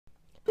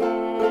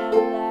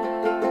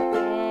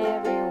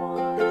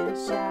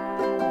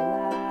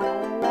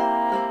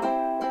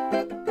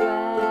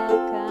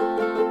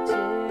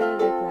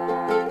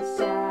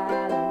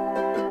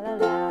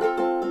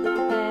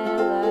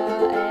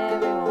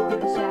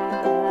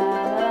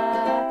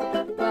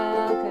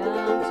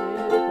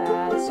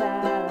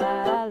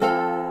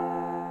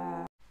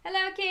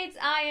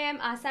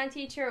Ahsen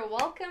teacher.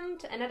 Welcome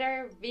to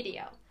another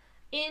video.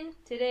 In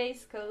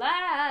today's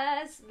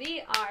class,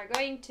 we are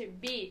going to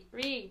be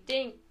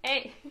reading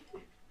a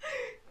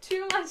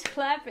too much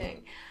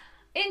clapping.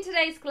 In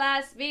today's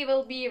class, we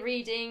will be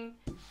reading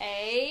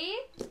a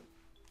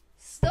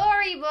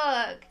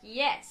storybook.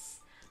 Yes,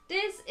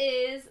 this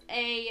is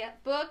a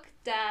book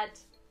that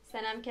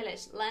Sanam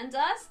Kelesh lent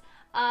us.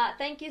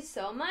 Thank you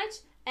so much.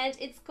 And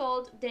it's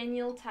called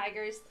Daniel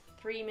Tiger's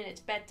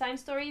 3-minute bedtime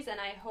stories, and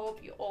I hope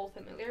you're all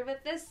familiar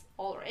with this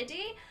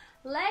already.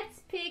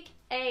 Let's pick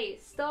a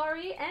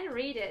story and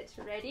read it.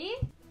 Ready?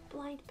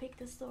 Blind pick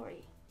the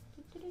story.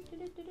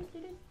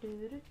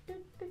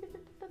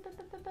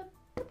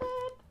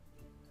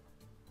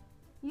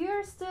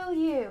 You're still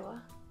you.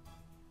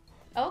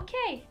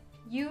 Okay,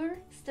 you're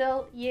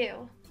still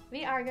you.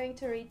 We are going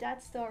to read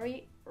that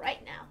story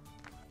right now.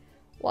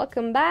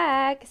 Welcome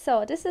back.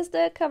 So this is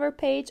the cover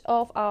page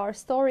of our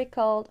story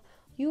called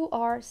You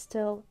Are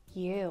Still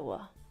You.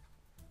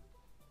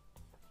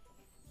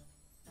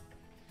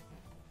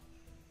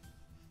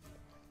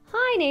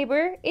 Hi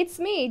neighbor, it's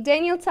me,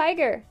 Daniel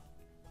Tiger.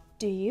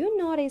 Do you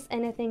notice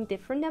anything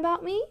different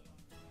about me?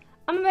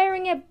 I'm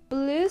wearing a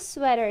blue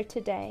sweater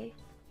today.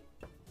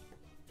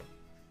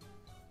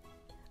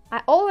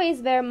 I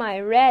always wear my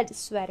red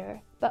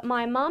sweater, but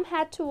my mom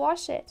had to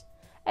wash it.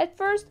 At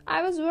first,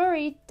 I was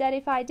worried that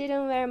if I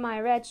didn't wear my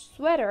red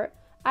sweater,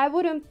 I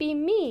wouldn't be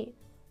me.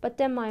 But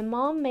then my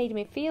mom made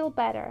me feel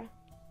better.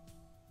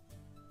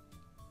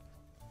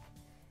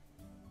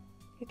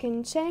 You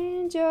can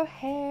change your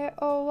hair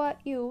or what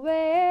you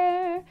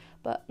wear,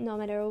 but no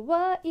matter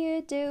what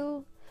you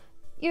do,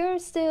 you're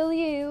still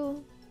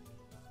you.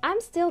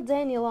 I'm still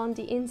Daniel on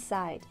the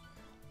inside,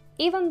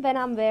 even when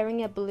I'm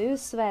wearing a blue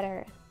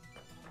sweater.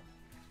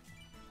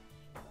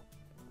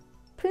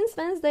 Prince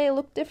Wednesday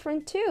looked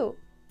different too.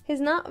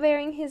 He's not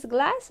wearing his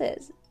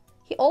glasses.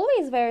 He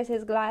always wears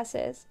his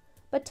glasses,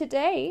 but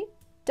today,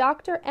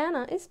 Dr.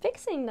 Anna is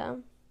fixing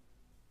them.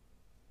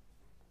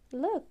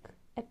 Look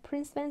at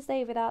Prince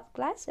Wednesday without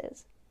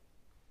glasses.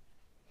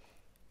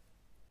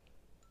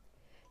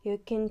 You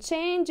can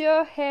change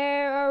your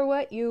hair or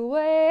what you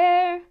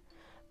wear,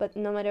 but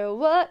no matter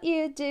what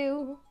you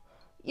do,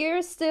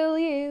 you're still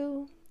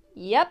you.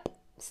 Yep,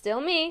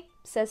 still me,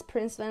 says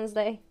Prince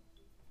Wednesday.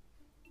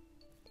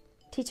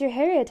 Teacher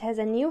Harriet has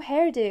a new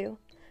hairdo.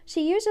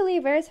 She usually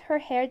wears her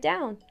hair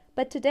down,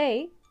 but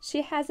today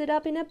she has it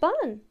up in a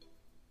bun.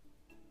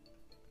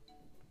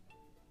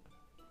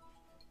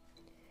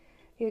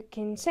 You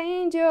can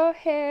change your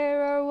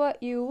hair or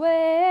what you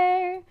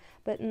wear,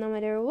 but no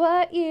matter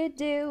what you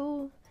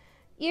do,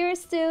 you're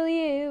still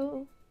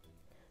you.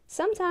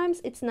 Sometimes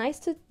it's nice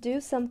to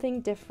do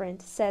something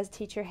different, says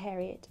Teacher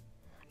Harriet.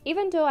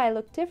 Even though I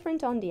look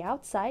different on the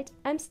outside,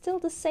 I'm still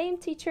the same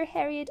Teacher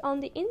Harriet on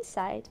the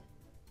inside.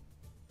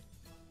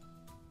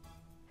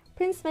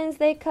 Prince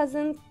Wednesday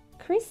cousin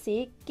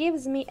Chrissy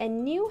gives me a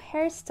new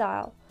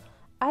hairstyle.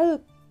 I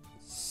look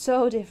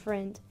so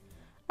different.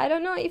 I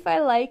don't know if I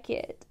like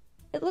it.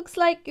 It looks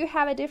like you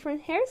have a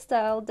different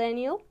hairstyle,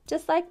 Daniel,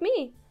 just like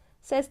me,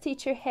 says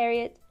Teacher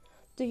Harriet.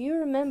 Do you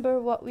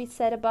remember what we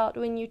said about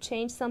when you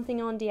change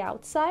something on the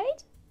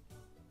outside?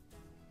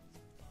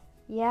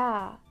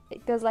 Yeah,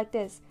 it goes like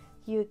this.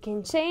 You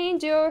can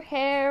change your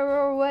hair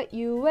or what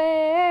you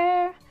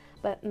wear,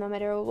 but no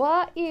matter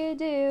what you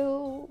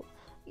do,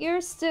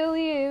 you're still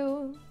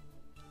you.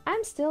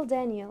 I'm still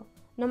Daniel,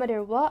 no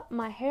matter what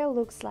my hair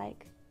looks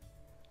like.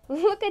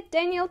 Look at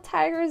Daniel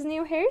Tiger's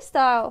new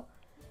hairstyle.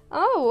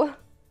 Oh,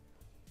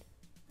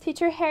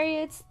 Teacher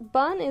Harriet's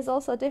bun is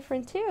also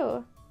different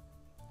too.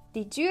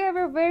 Did you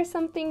ever wear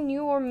something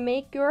new or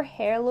make your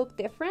hair look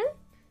different?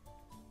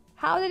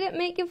 How did it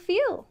make you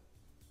feel?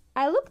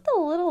 I looked a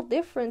little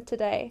different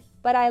today,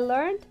 but I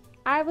learned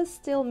I was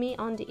still me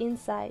on the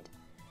inside.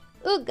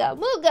 Ooga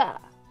booga!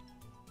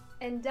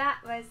 And that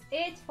was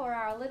it for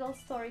our little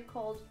story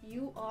called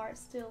You Are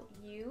Still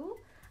You.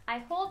 I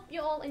hope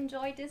you all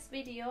enjoyed this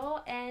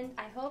video, and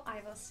I hope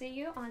I will see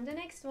you on the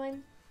next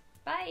one.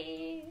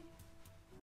 Bye!